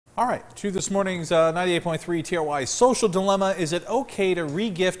All right, to this morning's 98.3 TRY social dilemma. Is it okay to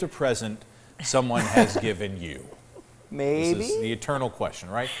re-gift a present someone has given you? Maybe. This is the eternal question,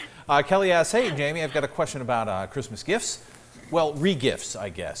 right? Kelly asks, hey, Jamie, I've got a question about Christmas gifts. Well, re-gifts, I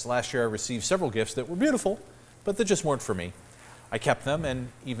guess. Last year I received several gifts that were beautiful, but that just weren't for me. I kept them and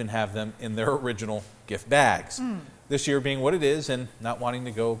even have them in their original gift bags. This year being what it is and not wanting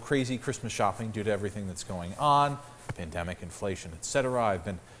to go crazy Christmas shopping due to everything that's going on, pandemic, inflation, etc., I've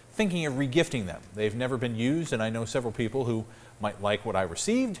been thinking of regifting them. They've never been used, and I know several people who might like what I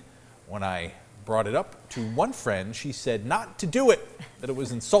received. When I brought it up to one friend, she said not to do it, that it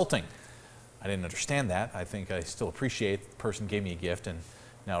was insulting. I didn't understand that. I think I still appreciate the person gave me a gift, and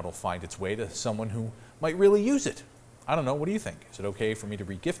now it'll find its way to someone who might really use it. I don't know. What do you think? Is it okay for me to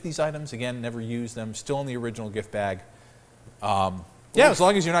regift these items? Again, never use them, still in the original gift bag. Yeah, as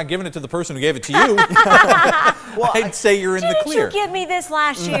long as you're not giving it to the person who gave it to you, well, I'd say you're in the clear. Didn't you give me this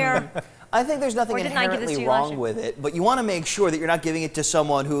last year? I think there's nothing inherently wrong with it, but you want to make sure that you're not giving it to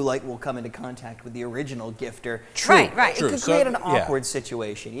someone who will come into contact with the original gifter. True. Right. It could create an awkward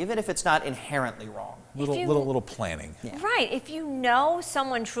situation, even if it's not inherently wrong. Little planning. Yeah. Right. If you know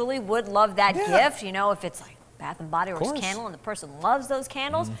someone truly would love that gift, if it's like Bath and Body Works candle and the person loves those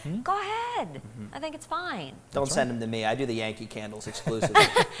candles, go ahead. I think it's fine. Don't send them to me. I do the Yankee candles exclusively.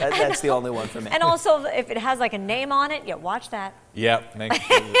 That's the only one for me. And also, if it has a name on it, watch that. Yep.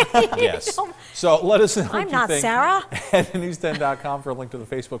 Yes. So let us know what you not think. Sarah. Head to news10.com for a link to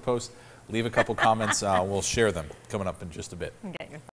the Facebook post. Leave a couple comments. We'll share them coming up in just a bit. Okay.